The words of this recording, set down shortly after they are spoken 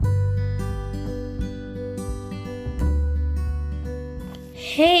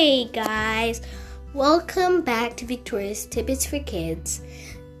Hey guys, welcome back to Victoria's Tidbits for Kids.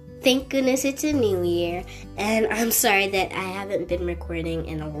 Thank goodness it's a new year, and I'm sorry that I haven't been recording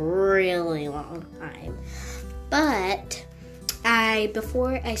in a really long time. But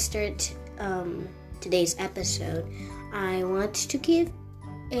before I start today's episode, I want to give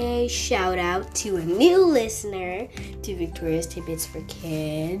a shout out to a new listener to Victoria's Tidbits for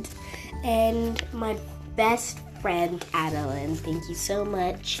Kids and my best friend Adeline. Thank you so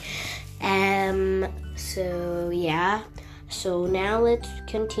much. So now let's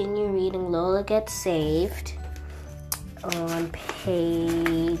continue reading Lola Gets Saved on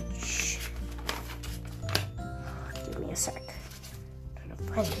page, give me a sec, I'm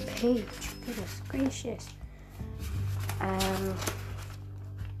trying to find the page, goodness gracious.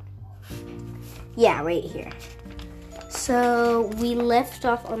 Right here. So we left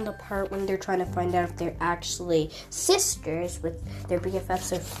off on the part when they're trying to find out if they're actually sisters, with their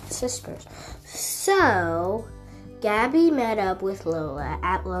BFFs or sisters. So Gabby met up with Lola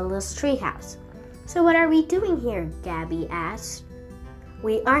at Lola's treehouse. So what are we doing here? Gabby asked.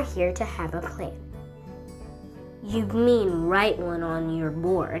 We are here to have a plan. You mean write one on your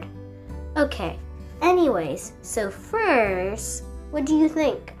board? Okay. Anyways, so first, what do you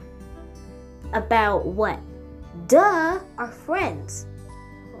think? About what? Duh, our friends.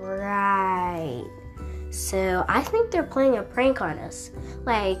 Right. So I think they're playing a prank on us.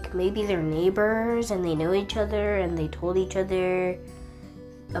 Like maybe they're neighbors and they know each other and they told each other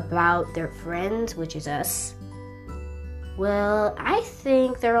about their friends, which is us. Well, I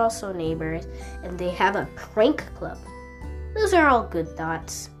think they're also neighbors and they have a prank club. Those are all good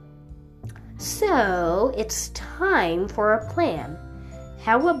thoughts. So it's time for a plan.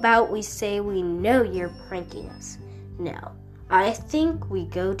 How about we say we know you're pranking us? No, I think we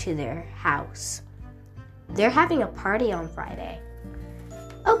go to their house. They're having a party on Friday.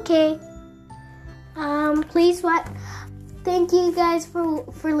 Okay. Please what? Thank you guys for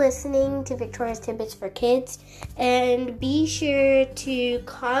listening to Victoria's Tidbits for Kids. And be sure to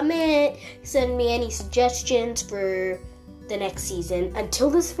comment, send me any suggestions for the next season.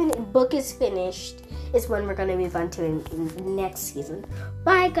 Until this book is finished is when we're going to move on to next season.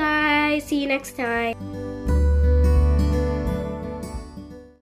 Bye guys. See you next time.